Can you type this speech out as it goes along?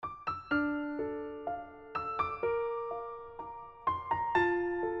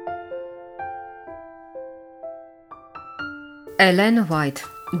Էլեն Վայթ,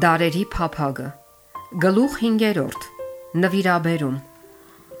 Դարերի Փափագը, Գլուխ 5. Նվիրաբերում։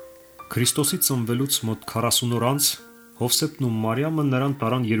 Քրիստոսի ծնվելուց մոտ 40 օր անց Հովսեփն ու Մարիամը նրան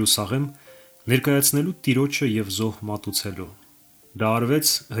տարան Երուսաղեմ ներկայացնելու Տիրոջը եւ զոհ մատուցելու։ Դա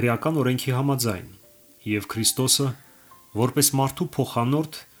արվեց հրեական օրենքի համաձայն, եւ Քրիստոսը, որպես մարդու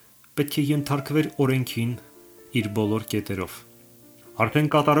փոխանորդ, պետք է ենթարկվեր օրենքին իր բոլոր կետերով։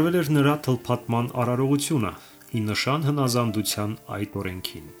 Արդեն կատարվել էր նրա թլփատման արարողությունը, ի նշան հնազանդության այդ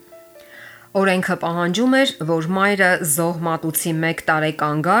օրենքին։ Օրենքը պահանջում էր, որ մայրը զոհ մատուցի 1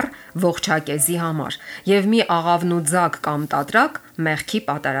 տարեկան գառ ողջակեզի համար եւ մի աղավնու ձագ կամ տատրակ մեղքի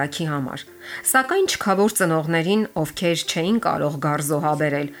պատարագի համար։ Սակայն չքավոր ծնողներին, ովքեր չէին կարող գառ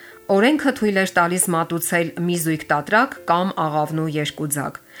զոհաբերել, օրենքը թույլ էր տալիս մատուցել մի զույգ տատրակ կամ աղավնու 2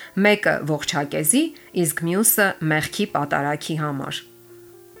 ձագ, մեկը ողջակեզի, իսկ մյուսը մեղքի պատարագի համար։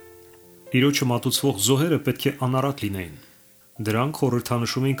 Տիրոջը մատուցվող զոհերը պետք է անառատ լինեին։ Դրանք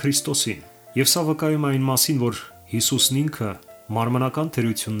խորհրդանշում էին Քրիստոսին, եւ սա վկայում այն մասին, որ Հիսուսն ինքը մարմնական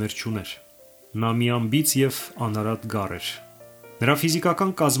թերություններ չուներ։ Նա մի ամբից եւ անառատ գառ էր։ Նրա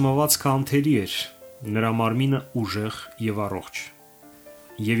ֆիզիկական կազմվածքը անթերի էր, նրա մարմինը ուժեղ եւ առողջ։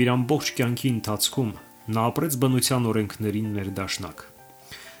 Եվ իր ամբողջ կյանքի ընթացքում նա ապրեց բնության օրենքներին ներդաշնակ։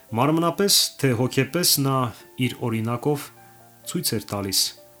 Մարմնապես թե հոգեպես նա իր օրինակով ցույց էր տալիս,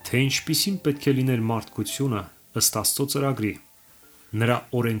 թե ինչպիսին պետք է լիներ մարդկությունը ըստ Աստծո ծրագրի, նրա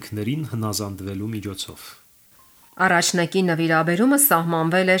օրենքներին հնազանդվելու միջոցով։ Առաջնեկի նվիրաբերումը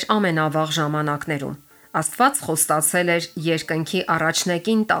սահմանվել էր ամենավաղ ժամանակներում։ Աստված խոստացել էր երկնքի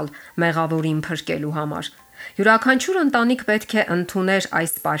առաջնեկին տալ մեղավորին փրկելու համար։ Յուրաքանչյուր ընտանիք պետք է ընդուներ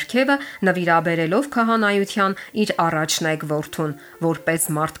այս պարգևը նվիրաբերելով քահանայության իր առաջնեկ որդուն, որպես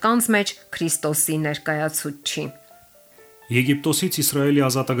մարդկանց մեջ Քրիստոսի ներկայացուցիչ։ Եգիպտոսից Իսրայելի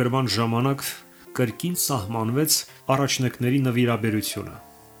ազատագրման ժամանակ կրկին սահմանվեց առաջնեկների նվիրաբերությունը։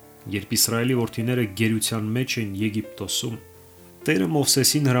 Երբ Իսրայելի որդիները գերության մեջ են Եգիպտոսում, Տերը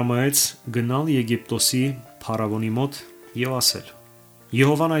Մովսեսին հրամայեց գնալ Եգիպտոսի փարավոնի մոտ եւ ասել.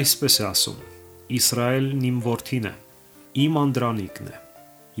 Եհովան այսպես է ասում. Իսրայելն իմ որդին է, իմ անդրանիկն է,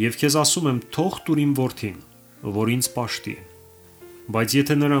 եւ քեզ ասում եմ, թող տուր իմ որդին, որ ինձ պաշտի։ Բայց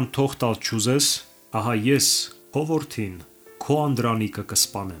եթե նրան թող տալ չուզես, ահա ես, քո որդին, քո անդրանիկը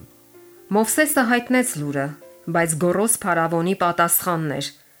կսպանեմ։ Մովսեսը հայտնեց լուրը, բայց գոռոզ փարավոնի պատասխանն էր.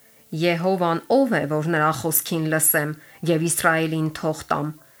 Եհովան ով է, որ նրա խոսքին լսեմ եւ Իսրայելին թող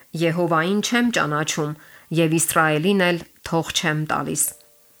տամ։ Եհովային չեմ ճանաչում եւ Իսրայելին էլ թող չեմ տալիս։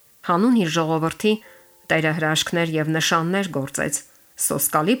 Հանուն իր ժողովրդի Տերը հրաշքներ եւ նշաններ գործեց,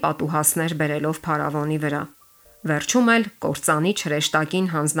 սոսկալի պատուհասներ բերելով փարավոնի վրա։ Վերջում էլ կործանիչ հրեշտակին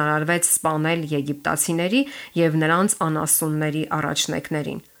հանձնարարվեց սպանել եգիպտացիների եւ նրանց անասունների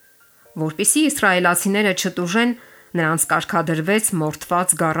առաջնեկներին։ Որպիսի իսրայելացիները չտուժեն, նրանց կարգադրվեց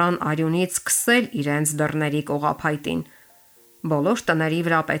մորթված գառան արյունից քսել իրենց դռների կողափայտին։ Բոլոր տների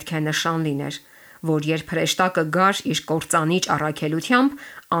վրա պետք է նշան լիներ, որ երբ հրեշտակը գար իր կործանիչ առաքելությամբ,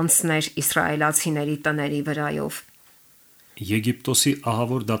 անցներ իսրայելացիների տների վրայով։ Եգիպտոսի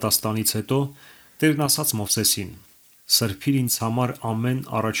ահավոր դատաստանից հետո Տերն ասաց Մովսեսին. Սրբիր ինձ համար ամեն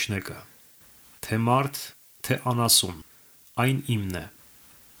առաջնեկը, թե մարդ, թե անասուն, այն իմն է։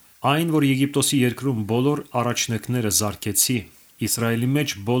 Այն, որ Եգիպտոսի երկրում բոլոր առաջնեկները զարկեցի, Իսրայելի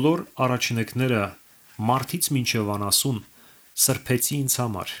մեջ բոլոր առաջնեկները մարդից մինչև անասուն սրբեցի ինձ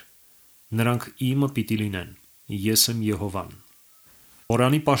համար։ Նրանք իմը պիտի լինեն, ես եմ Եհովան։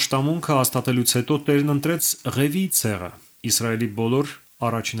 Օրանի պաշտամունքը հաստատելուց հետո Տերն ընտրեց Ղևի ցեղը Իսրայելի բոլոր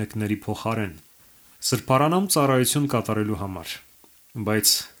առաջնեկների փոխարեն սրբարանամ ծառայություն կատարելու համար,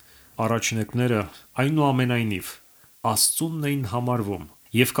 բայց առաջնեկները այնուամենայնիվ Աստծունն էին համարվում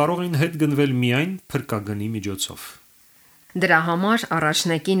եւ կարող էին հետ գնվել միայն փրկագնի միջոցով։ Դրա համար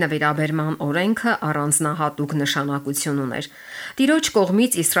առաջնեկի նվիրաբերման օրենքը առանձնահատուկ նշանակություն ուներ։ Տիրոջ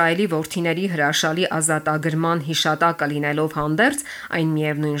կողմից Իսրայելի որդիների հրաշալի ազատագրման հիշատակը լինելով հանդերձ, այն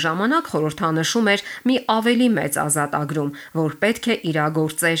միևնույն ժամանակ խորհրդանշում էր մի ավելի մեծ ազատագրում, որ պետք է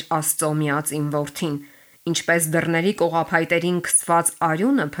իրագործեր Աստծո միածին որդին։ Ինչպես դռների կողափայտերին քսված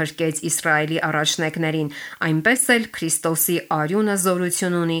արյունը փրկեց Իսրայելի առաջնեկներին, այնպես էլ Քրիստոսի արյունը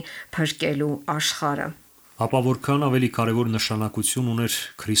զորություն ունի փրկելու աշխարհը։ Ապա որքան ավելի կարևոր նշանակություն ուներ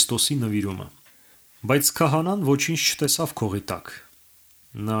Քրիստոսի նվիրումը։ Բայց քահանան ոչինչ չտեսավ քողի տակ։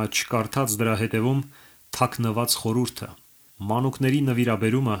 Նա չկարդաց դրա հետևում թաքնված խորհուրդը։ Մանուկների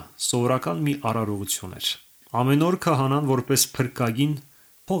նվիրաբերումը սովորական մի արարողություն էր։ Ամեն օր քահանան որպես փրկագին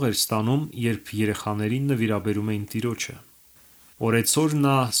փող էր ստանում, երբ երեխաներին նվիրաբերում էին Տիրոջը։ Օրեցօր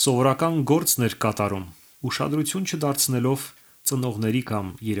նա սովորական գործն էր կատարում, ուշադրություն չդարձնելով ծնողների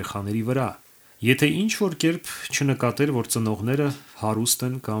կամ երեխաների վրա, Եթե ինչ որ կերպ չնկատեր, որ ծնողները հարուստ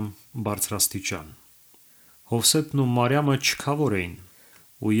են կամ բարձրաստիճան։ Հովսեփն ու Մարիամը չքավոր էին,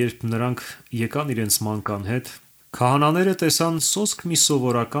 ու երբ նրանք եկան իրենց մանկան հետ, քահանաները տեսան սոսկ մի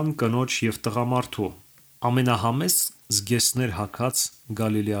սովորական կնոջ եւ տղամարդու, ամենահամեստ զգեստներ հագած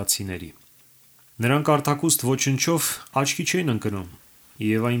գալիլեացիների։ Նրանք արտակուստ ոչնչով աչքի չէին ընկնում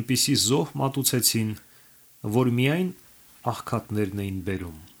եւ այնպիսի զոհ մատուցեցին, որ միայն աղքատներն էին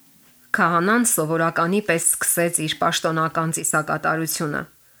բերում։ Քահանան սովորականի պես սկսեց իր պաշտոնական ծիսակատարությունը։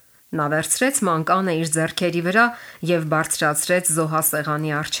 Նա վերցրեց մանկանը իր ձեռքերի վրա եւ բարձրացրեց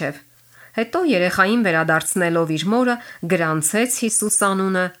զոհասեղանի առջև։ Հետո երեխային վերադարձնելով իր մորը, գրանցեց Հիսուս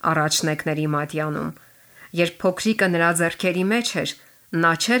անունը առաջնեկների մատյանում։ Երբ փոքրիկը նրա ձեռքերի մեջ էր,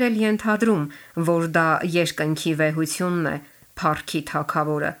 նա չէր էլ ենթադրում, որ դա երկնքի վեհությունն է, փառքի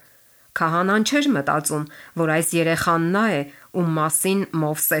թագավորը։ Քահանան չէր մտածում, որ այս երեխան նա է, ում մասին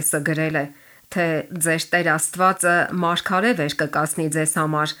Մովսեսը գրել է, թե ձեր Տեր Աստվածը մարգարե վեր կկացնի ձեզ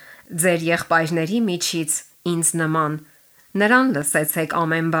համար, ձեր եղբայրների միջից ինձ նման, նրան լսեցեք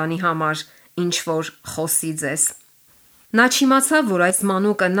ամեն բանի համար, ինչ որ խոսի ձեզ։ Նա չիմացավ, որ այս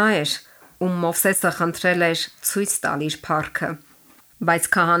մանուկը նա էր, ում Մովսեսը խնդրել էր ցույց տալ իր փառքը, բայց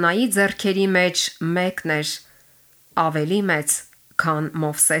քահանայի ձեռքերի մեջ մեկն էր ավելի մեծ, քան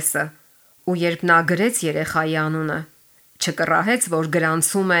Մովսեսը, ու երբ նա գրեց երեխայի անունը, չկռահեց, որ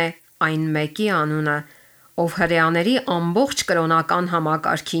գրանցում է այն մեկի անունը, ով հրեաների ամբողջ կրոնական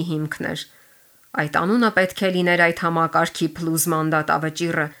համակարգի հիմքն էր։ Այդ անունը պետք է լիներ այդ համակարգի փլուզման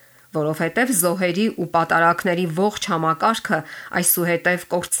դատավճիռը, որովհետև զոհերի ու պատարակների ողջ համակարգը այսուհետև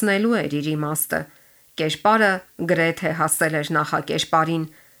կորցնելու էր իր իմաստը։ Կերպարը գրեթե հասել էր նախակերպարին,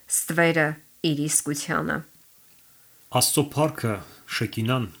 ստվերը իր իսկությանը։ Աստծո փառքը,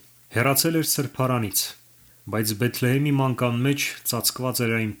 Շեկինան, հեռացել էր սրբարանից, բայց Բեթլեհեմի մանկան մեջ ծածկված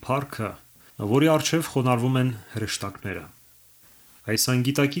էր այն փառքը, որի առջև խոնարհվում են հրեշտակները։ Այս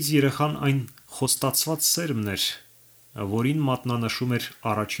անգիտակից երեխան այն խոստացված սերմն էր, որին մատնանշում էր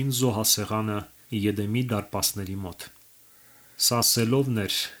առաջին զոհասեղանը Եդեմի դարպասների մոտ։ Սա սելովն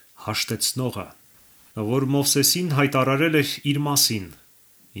էր, հաշտեցնողը, որ Մովսեսին հայտարարել էր իր մասին.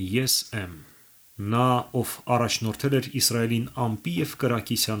 Ես եմ, նա, ով առաջնորդել էր Իսրայելին ամպի եւ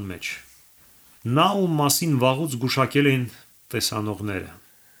կրակիսյան մեջ։ Նա, ում մասին վաղուց գուշակել էին տեսանողները,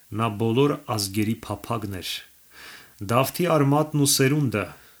 նա բոլոր ազգերի փափագն էր, Դավթի արմատն ու սերունդը,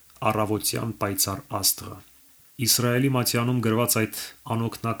 առավոտյան պայծառ աստղը։ Իսրայելի մատյանում գրված այդ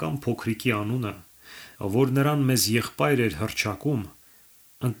անօգնական փոքրիկի անունը, որ նրան մեզ եղբայր էր հռչակում,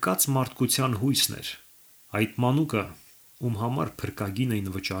 ընկած մարդկության հույսն էր։ Այդ մանուկը, ում համար փրկագին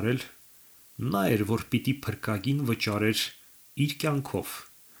էին վճարել, նա էր, որ պիտի փրկագին վճարեր իր կյանքով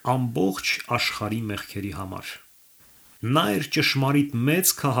ամբողջ աշխարհի մեղքերի համար։ Նա էր ճշմարիտ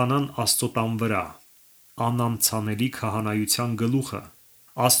մեծ քահանան Աստծո տան վրա, անանցանելի քահանայության գլուխը,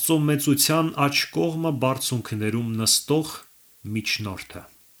 Աստծո մեծության աջ կողմը բարձունքներում նստող միջնորդը։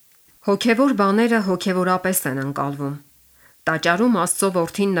 Հոգևոր բաները հոգևորապես են ընկալվում։ Տաճարում Աստծո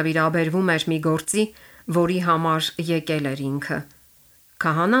որդին նվիրաբերվում էր մի գործի, որի համար եկել էր ինքը։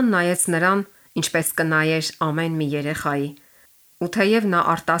 Քահանան նայեց նրան, ինչպես կնայեր ամեն մի երեխայի, ու թեև նա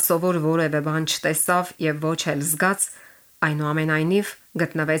արտասովոր որևէ բան չտեսավ եւ ոչ էլ զգաց, այնուամենայնիվ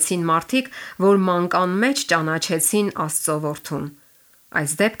գտնվեցին մարդիկ, որ մանկան մեջ ճանաչեցին Աստծո որդուն։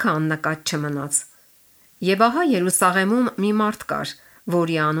 Այս դեպքը աննկատ չմնաց։ Եվ ահա Երուսաղեմում մի մարդ կար,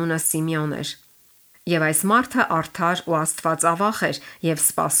 որի անունը Սիմեոն էր։ Եվ այս մարդը արդար ու աստվածավախ էր եւ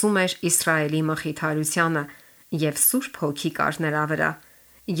սպասում էր Իսրայելի մխիթարությանը, եւ Սուրբ Հոգի կար նրա վրա,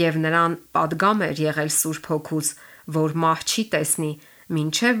 եւ նրան պատգամ էր եղել Սուրբ Հոգուց, որ մահ չի տեսնի,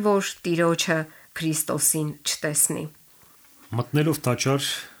 մինչև որ Տիրոջը Քրիստոսին չտեսնի։ Մտնելով տաճար,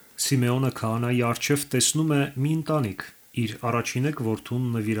 Սիմեոնը քահանայի առջև տեսնում է մի ընտանիք իր առաջինեկ որդուն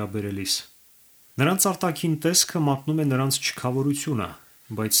նվիրաբերելիս։ Նրանց արտաքին տեսքը մատնում է նրանց չքավորությունը,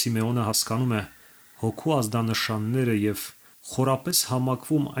 բայց Սիմեոնը հասկանում է հոգու ազդանշանները եւ խորապես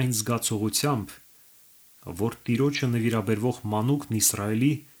համակվում այն զգացողությամբ, որ Տիրոջը նվիրաբերվող մանուկն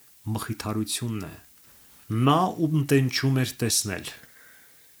Իսրայելի մխիթարությունն է։ Նա ում տենչում էր տեսնել։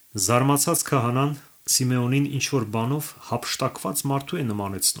 Զարմացած քահանան Սիմեոնին ինչ-որ բանով հափշտակված մարդու է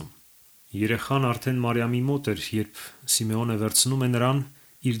նմանեցնում։ Երեխան արդեն Մարիամի մոտ էր, երբ Սիմեոնը վերցնում է նրան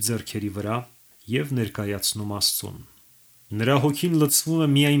իր ձեռքերի վրա եւ ներկայացնում Աստծուն։ Նրա հոգին լցվում է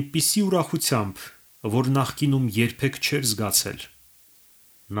մի այնպիսի ուրախությամբ, որ նախկինում երբեք չէր զգացել։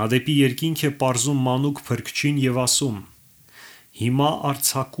 Նա դեպի երկինք է պարզում մանուկ Փրկչին եւ ասում. Հիմա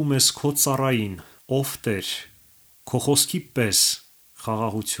արձակում ես քո ծառային, ով Տեր, քո խոսքի պես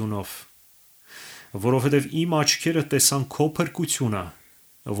խաղաղությունով, որովհետև իմ աչքերը տեսան քո փրկությունը,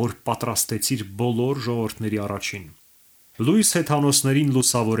 որ պատրաստեցիր բոլոր ժողովրդների առաջին, լույս հեթանոսներին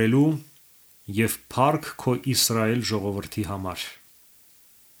լուսավորելու և փառք քո Իսրայել ժողովրդի համար։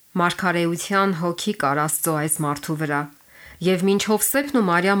 Մարգարեության հոգի կար Աստծո այս մարդու վրա, եւ մինչ Հովսեփն ու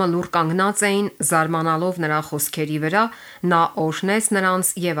Մարիամը լուռ կանգնած էին, զարմանալով նրա խոսքերի վրա, նա օրհնեց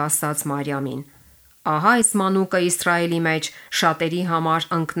նրանց եւ ասաց Մարիամին. «Ահա այս մանուկը Իսրայելի մեջ շատերի համար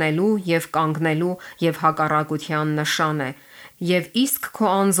ընկնելու եւ կանգնելու եւ հակառակության նշան է, եւ իսկ քո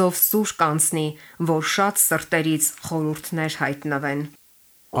անձով սուր կանցնի, որ շատ սրտերից խորհուրդներ հայտնվեն»։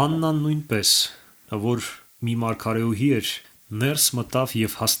 Աննան նույնպես, որ մի մարգարեուհի էր, ներս մտավ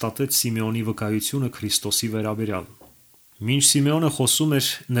եւ հաստատեց Սիմեոնի վկայությունը Քրիստոսի վերաբերյալ։ Մինչ Սիմեոնը խոսում էր,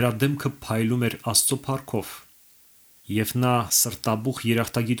 նրա դեմքը փայլում էր Աստծո փառքով, եւ նա սրտաբուխ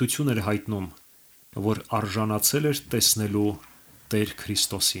երախտագիտություն էր հայտնում, որ արժանացել էր տեսնելու Տեր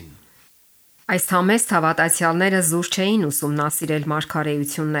Քրիստոսին։ Այս համեստ հավատացյալները զուր չէին ուսումնասիրել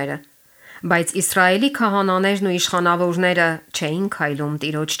մարգարեությունները, բայց Իսրայելի քահանաներն ու իշխանավորները չէին քայլում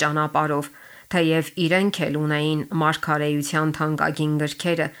Տիրոջ ճանապարհով, թեև իրենք էլ ունեին մարգարեության թանկագին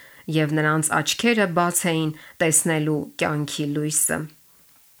գրքերը եւ նրանց աչքերը բաց էին տեսնելու կյանքի լույսը։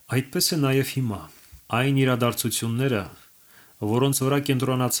 Այդպես է նաև հիմա։ Այն իրադարձությունները, որոնց վրա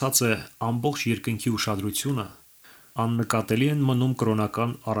կենտրոնացած է ամբողջ երկնքի ուշադրությունը, աննկատելի են մնում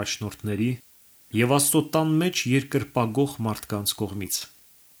կրոնական առաջնորդների եւ Աստծո տան մեջ երկրպագող մարդկանց կողմից։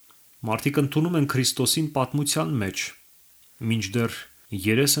 Մարդիկ ընդունում են Քրիստոսին պատմության մեջ, մինչդեռ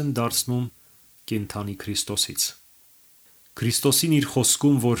երես են դարձնում կենդանի Քրիստոսից։ Քրիստոսին իր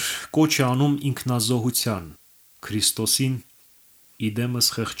խոսքում, որ կոչ է անում ինքնազոհության, Քրիստոսին իդեմս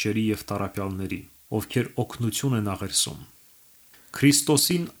խեղճերի եւ տառապյալների, ովքեր օգնություն են աղերսում,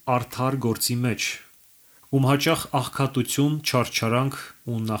 Քրիստոսին արդար գործի մեջ, ում հաճախ աղքատություն, չարչարանք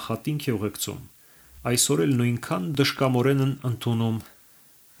ու նախատինք է ուղեկցում, այսօր էլ նույնքան դժկամորեն են ընդունում,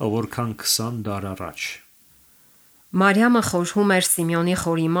 որքան 20 դար առաջ։ Մարիամը խորհում էր Սիմեոնի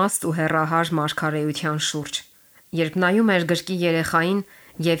խորիմաստ ու հեռահար մարգարեության շուրջ։ Երբ նայում էր գրքի երեխային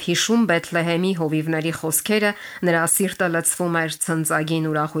եւ հիշում Բեթլեհեմի հովիվների խոսքերը, նրա սիրտը լցվում էր ցնծագին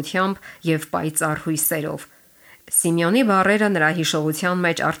ուրախությամբ եւ պայծառ հույսերով։ Սիմեոնի բառերը նրա հիշողության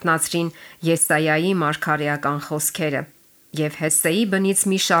մեջ արթնացրին Եսայայի մարգարեական խոսքերը. «Եվ Հեսեի բնից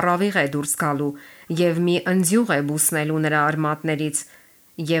մի շառավիղ է դուրս գալու, եւ մի ընձյուղ է բուսնելու նրա արմատներից,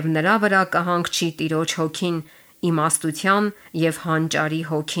 եւ նրա վրա կհանգչի Տիրոջ հոգին, իմաստության եւ հանճարի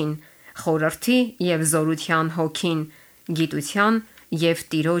հոգին, խորհրդի եւ զորության հոգին, գիտության եւ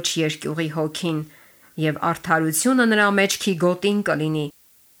Տիրոջ երկյուղի հոգին, եւ արդարությունը նրա մեջքի գոտին կլինի,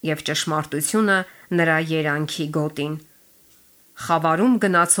 եւ ճշմարտությունը նրա երանքի գոտին»։ Խավարում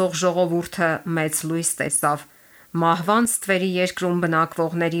գնացող ժողովուրդը մեծ լույս տեսավ, մահվան ստվերի երկրում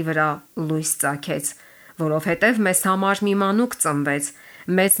բնակվողների վրա լույս ծագեց, որովհետև մեզ համար մի մանուկ ծնվեց,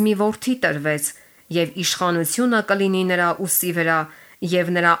 մեծ մի որդի տրվեց, եւ իշխանությունը կլինի նրա ուսի վրա,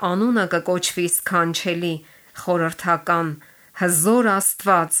 եւ նրա անունը կկոչվի Սքանչելի, Խորհրդական, Հզոր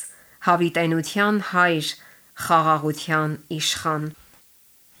Աստված, Հավիտենության Հայր, Խաղաղության Իշխան։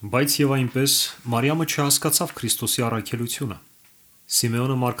 Բայց եւ այնպես Մարիամը չհասկացավ Քրիստոսի առաքելությունը։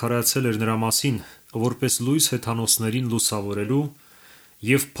 Սիմեոնը մարգարեացել էր նրա մասին, որպես լույս հեթանոսներին լուսավորելու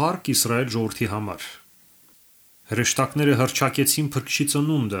եւ փառք Իսրայել ժողովրդի համար։ Հրեշտակները հռչակեցին Փրկչի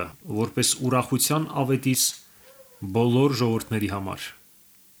ծնունդը, որպես ուրախության ավետիս բոլոր ժողովուրդների համար։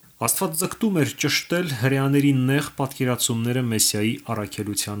 Աստված ձգտում էր ճշտել հրեաների նեղ պատկերացումները Մեսիայի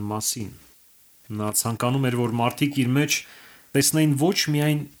առաքելության մասին։ Նա ցանկանում էր, որ մարդիկ իր մեջ տեսնեին ոչ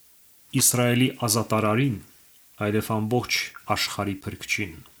միայն Իսրայելի ազատարարին, այլև ամբողջ աշխարհի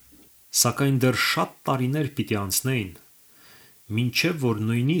Փրկչին։ Սակայն դեռ շատ տարիներ պիտի անցնեին, մինչև որ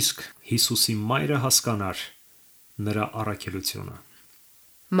նույնիսկ Հիսուսի մայրը հասկանար նրա առաքելությունը։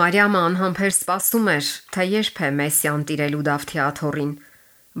 Մարիամը անհամբեր սպասում էր, թե երբ է Մեսիան տիրելու Դավթի աթոռին,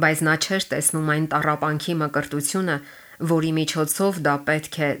 բայց նա չէր տեսնում այն տառապանքի մկրտությունը, որի միջոցով դա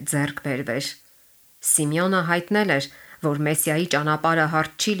պետք է ձեռք բերվեր։ Սիմեոնը հայտնել էր, որ Մեսիայի ճանապարհը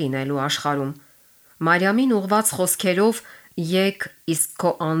հարթ չի լինելու աշխարհում։ Մարիամին ուղված խոսքերով «Եկ իսկ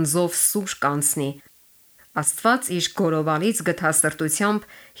քո անձով սուր կանցնի» Աստված իր գորովալից գթասրտությամբ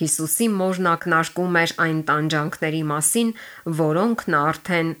Հիսուսի մորն ակնարկում էր այն տանջանքների մասին, որոնք նա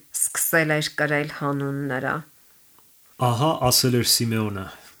արդեն սկսել էր կրել հանուն նրա։ Ահա ասել էր Սիմեոնը.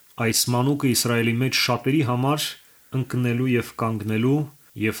 այս մանուկը Իսրայելի մեջ շատերի համար ընկնելու եւ կանգնելու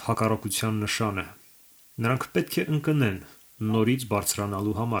եւ հակառակության նշան է։ Նրանք պետք է ընկնեն նորից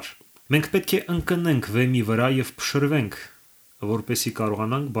բարձրանալու համար։ Մենք պետք է ընկնենք վեմի վրա եւ փշրվենք, որպեսզի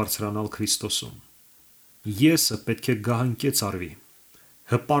կարողանանք բարձրանալ Քրիստոսում։ Եսը պետք է գահանկեց արվի,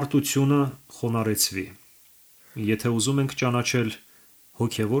 հպարտությունը խոնարհեցվի։ Եթե ուզում ենք ճանաչել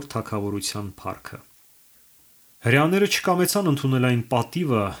հոգևոր թագավորության փառքը։ Հրեաները չկամեցան ընդունել այն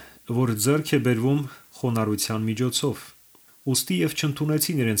պատիվը, որ ձեռք է բերվում խոնարհության միջոցով, ուստի եւ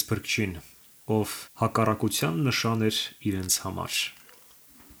չընդունեցին իրենց փրկչին, ով հակառակության նշան էր իրենց համար։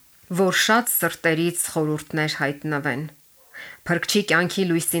 Որ շատ սրտերից խորհուրդներ հայտնվեն։ Փրկչի կյանքի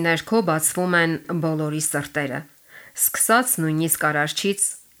լույսի ներքո բացվում են բոլորի սրտերը, սկսած նույնիսկ արարչից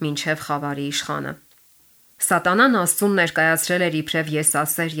մինչև խավարի իշխանը։ Սատանան Աստծուն ներկայացրել էր իբրև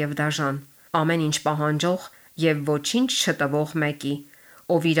եսասեր եւ դաժան, ամեն ինչ պահանջող եւ ոչինչ չտվող մեկի,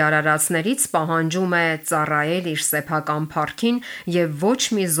 ով իր արարածներից պահանջում է ծառայել իր սեփական փառքին եւ ոչ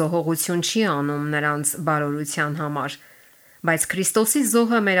մի զոհողություն չի անում նրանց բարօրության համար, բայց Քրիստոսի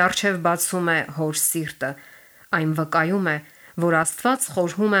զոհը մեր առջև բացում է Հոր սիրտը, այն վկայում է, որ Աստված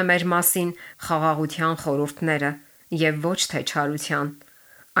խորհում է մեր մասին խաղաղության խորհուրդները եւ ոչ թե չարության։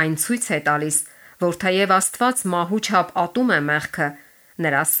 Այն ցույց է տալիս, որ թեև Աստված մահու չափ ատում է մեղքը,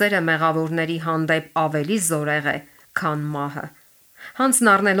 նրա սերը մեղավորների հանդեպ ավելի զորեղ է, քան մահը։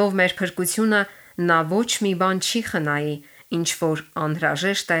 Հանցն առնելով մեր փրկությունը, նա ոչ մի բան չի խնայի, ինչ որ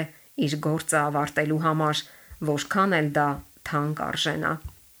անհրաժեշտ է իր գործը ավարտելու համար, որքան էլ դա թանկ արժենա։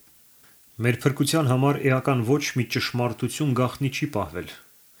 Մեր փրկության համար էական ոչ մի ճշմարտություն գաղտնի չի պահվել,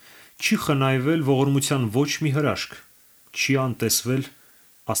 չի խնայվել ողորմության ոչ մի հրաշք, չի անտեսվել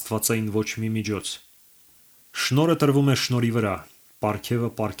աստվածային ոչ մի միջոց։ Շնորհը տրվում է շնորհի վրա, պարգևը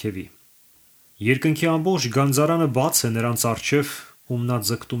պարգևի։ Երկնքի ամբողջ գանձարանը բաց է նրանց առջև, ում նա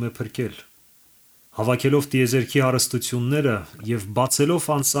ձգտում է փրկել։ Հավաքելով տիեզերքի հարստությունները եւ բացելով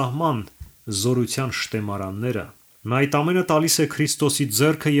անսահման զորության շտեմարանները, նա այդ ամենը տալիս է Քրիստոսի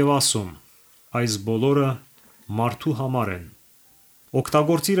ձեռքը եւ ասում. այս բոլորը մարդու համար են։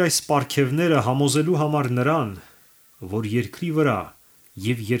 Օգտագործիր այս պարգևները համոզելու համար նրան, որ երկրի վրա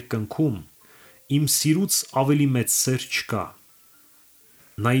եւ երկնքում իմ սիրուց ավելի մեծ սեր չկա։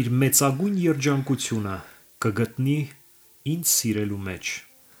 Նա իր մեծագույն երջանկությունը կգտնի ինձ սիրելու մեջ։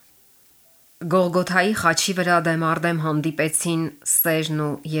 Գողգոթայի խաչի վրա դեմառդեմ հանդիպեցին սերն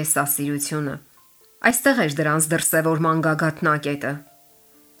ու եսասիրությունը։ Այստեղ էր դրանց դրսևորման գագաթնակետը։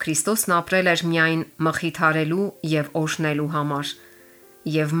 Քրիստոսն ապրել էր միայն մխիթարելու եւ օրհնելու համար,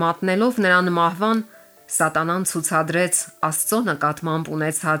 եւ մատնելով նրան մահվան, Սատանան ցուցադրեց Աստծո նկատմամբ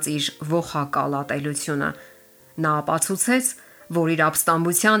ունեցած իր ողակալ ատելությունը։ Նա ապացուցեց, որ իր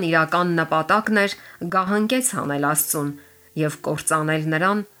ապստամբության իրական նպատակն էր գահանքեց հանել Աստծուն եւ կործանել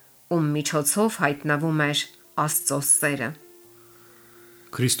նրան, ում միջոցով հայտնվում էր Աստծո սերը։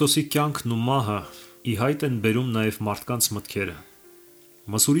 Քրիստոսի կյանքն ու մահը ի հայտ են բերում նաեւ մարդկանց մտքերը։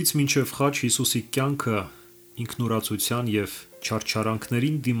 Մսուրից մինչև խաչ Հիսուսի կյանքը ինքնուրացության եւ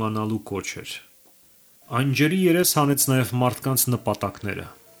չարչարանքներին դիմանալու կոչ էր։ Այն ջերի երես հանեց նաեւ մարդկանց նպատակները։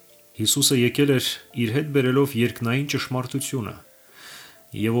 Հիսուսը եկել էր իր հետ բերելով երկնային ճշմարտությունը,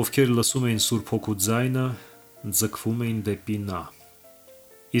 եւ ովքեր լսում էին Սուրբ Հոգու ձայնը, ձգվում էին դեպի նա։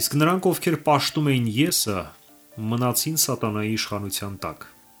 Իսկ նրանք, ովքեր պաշտում էին եսը, մնացին սատանայի իշխանության տակ։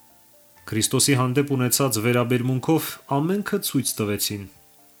 Քրիստոսի հանդեպ ունեցած վերաբերմունքով ամենքը ցույց տվեցին,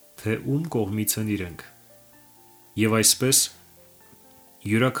 թե ում կողմից են իրենք։ Եվ այսպես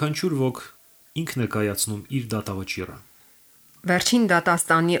յուրաքանչյուր ոք ինքն է կայացնում իր դատավճիռը։ Վերջին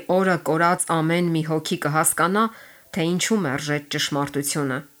դատաստանի օրը կորած ամեն մի հոգի կհասկանա, թե ինչու մերժեց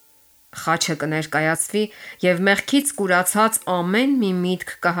ճշմարտությունը։ Խաչը կներկայացվի եւ մեղքից կուրացած ամեն մի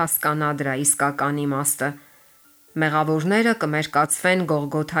միտք կհասկանա դրա իսկական իմաստը։ Մեղավորները կմերկացվեն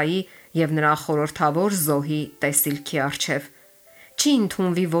Գողգոթայի եւ նրա խորհրդավոր զոհի տեսիլքի առջև։ Չի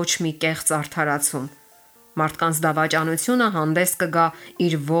ընդունվի ոչ մի կեղծ արդարացում։ Մարդկանց դավաճանությունը հանդես կգա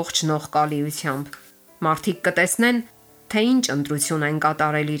իր ողջ նողկալիությամբ։ Մարդիկ կտեսնեն, թե ինչ ընտրություն են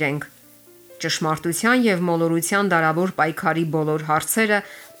կատարել իրենք։ Ճշմարտության եւ մոլորության դարավոր պայքարի բոլոր հարցերը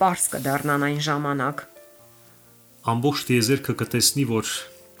պարզ կդառնան այն ժամանակ։ Ամբողջ տիեզերքը կտեսնի, որ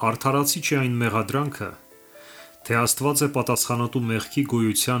արդարացի չէ այն մեղադրանքը, թե Աստված է պատասխանատու մեղքի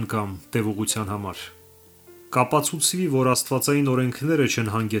գոյության կամ տևողության համար։ Կապացուցվի, որ աստվածային օրենքները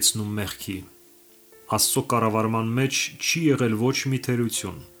չեն հանգեցնում մեղքի։ Աստծո կառավարման մեջ չի եղել ոչ մի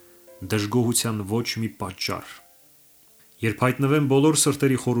թերություն, դժգոհության ոչ մի պատճառ։ Երբ հայտնվեն բոլոր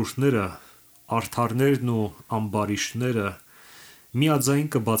սրտերի խորհուրդները, արդարներն ու ամբարիշտները միաձայն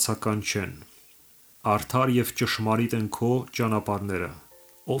կբացականչեն։ Արդար եւ ճշմարիտ են քո ճանապարհները,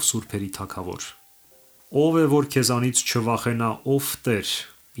 ով սուրբերի թագավոր։ Ով է, որ քեզանից չվախենա, ով Տեր,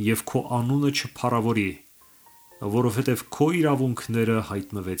 եւ քո անունը չփառավորի, որովհետև քո իրավունքները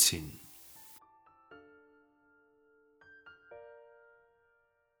հայտնվեցին։